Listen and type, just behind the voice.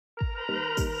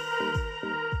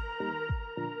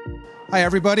Hi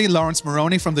everybody, Laurence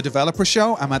Moroney from the Developer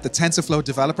Show. I'm at the TensorFlow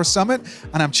Developer Summit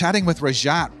and I'm chatting with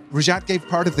Rajat. Rajat gave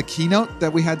part of the keynote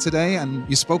that we had today and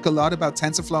you spoke a lot about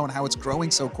TensorFlow and how it's growing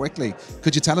so quickly.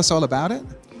 Could you tell us all about it?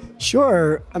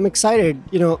 Sure, I'm excited.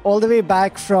 All the way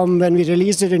back from when we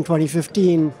released it in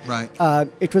 2015, right.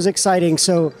 It was exciting.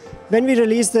 So when we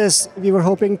released this, we were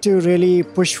hoping to really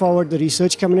push forward the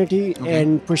research community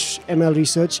and push ML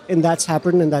research, and that's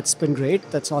happened and that's been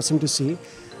great. That's awesome to see.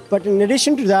 But in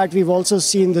addition to that, we've also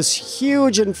seen this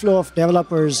huge inflow of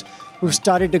developers who've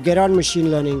started to get on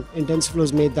machine learning, and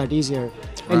TensorFlow's made that easier.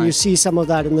 And you see some of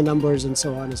that in the numbers and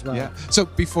so on as well. Yeah. So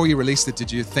before you released it,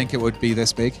 did you think it would be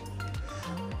this big?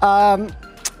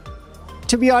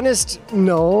 To be honest,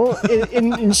 no.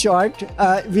 In short,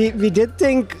 we did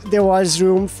think there was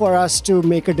room for us to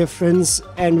make a difference,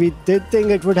 and we did think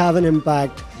it would have an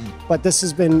impact. But this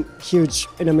has been huge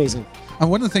and amazing. And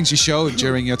one of the things you showed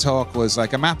during your talk was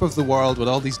like a map of the world with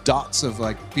all these dots of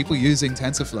like people using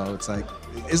TensorFlow. It's like,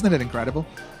 isn't it incredible?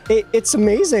 It's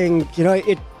amazing.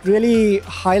 It really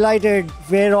highlighted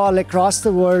where all across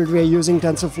the world we're using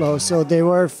TensorFlow. So there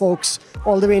were folks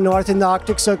all the way north in the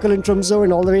Arctic Circle in Tromsø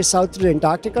and all the way south to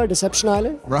Antarctica, Deception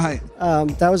Island. Right.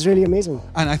 That was really amazing.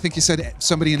 And I think you said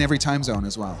somebody in every time zone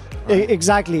as well. Right?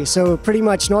 Exactly. So pretty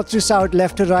much north to south,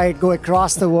 left to right, go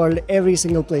across the world, every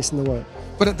single place in the world.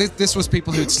 But this was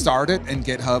people who'd started in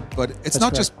GitHub, but it's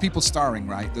not just people starring,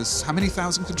 right? There's how many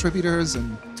thousand contributors?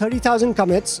 And 30,000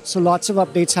 commits, so lots of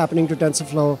updates happening to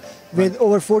TensorFlow with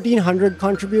over 1,400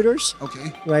 contributors.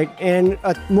 Okay. Right, and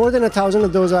more than 1,000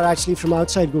 of those are actually from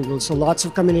outside Google, so lots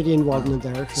of community involvement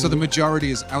there. So the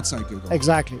majority is outside Google?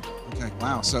 Exactly. Okay,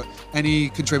 wow. So any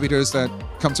contributors that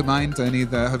come to mind, any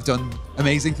that have done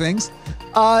amazing things?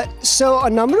 So a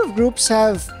number of groups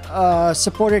have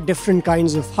supported different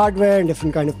kinds of hardware and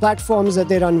different kind of platforms that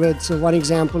they run with. So one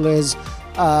example is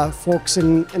folks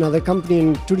in another company,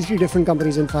 in 2 to 3 different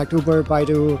companies, in fact, Uber,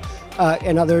 Baidu,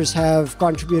 and others have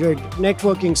contributed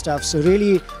networking stuff. So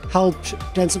really helped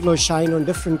TensorFlow shine on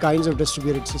different kinds of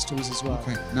distributed systems as well.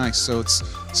 Okay, nice. So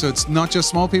it's not just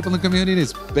small people in the community,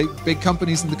 it's big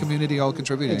companies in the community all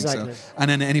contributing. Exactly. So, and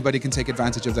then anybody can take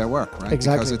advantage of their work, right?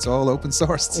 Exactly. Because it's all open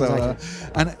source. So,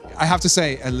 exactly. And I have to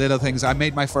say, a little things. I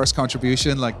made my first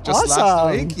contribution like just awesome.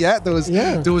 last week. Yeah, there was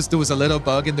a little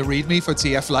bug in the README for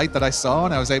TF Lite that I saw,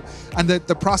 and I was able, and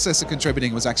the process of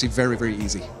contributing was actually very, very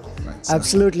easy. Right, so.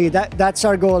 Absolutely, that's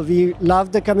our goal. We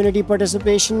love the community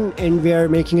participation, and we are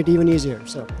making it even easier.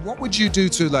 So, what would you do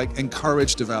to like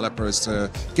encourage developers to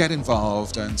get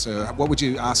involved, and what would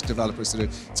you ask developers to do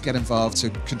to get involved, to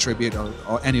contribute,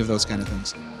 or any of those kind of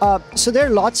things? So there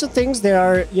are lots of things. There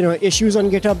are issues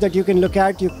on GitHub that you can look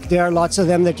at. There are lots of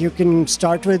them that you can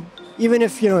start with. Even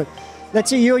if let's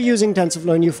say you're using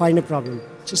TensorFlow and you find a problem,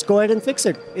 just go ahead and fix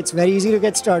it. It's very easy to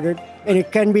get started, and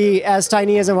it can be as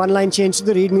tiny as a one-line change to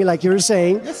the README, like you were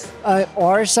saying,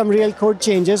 or some real code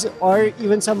changes, or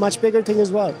even some much bigger thing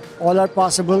as well. All are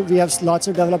possible. We have lots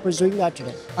of developers doing that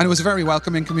today. And it was a very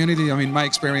welcoming community. I mean, my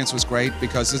experience was great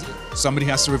because somebody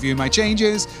has to review my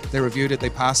changes. They reviewed it, they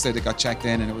passed it, it got checked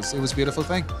in, and it was a beautiful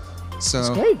thing. So, that's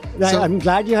great. I'm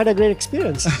glad you had a great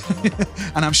experience.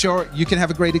 And I'm sure you can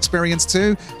have a great experience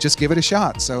too. Just give it a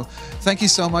shot. So thank you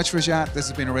so much, Rajat. This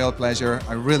has been a real pleasure.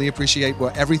 I really appreciate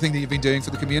everything that you've been doing for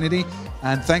the community.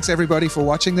 And thanks everybody for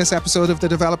watching this episode of The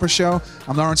Developer Show.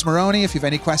 I'm Laurence Moroney. If you have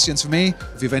any questions for me,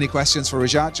 if you have any questions for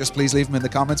Rajat, just please leave them in the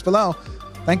comments below.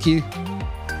 Thank you.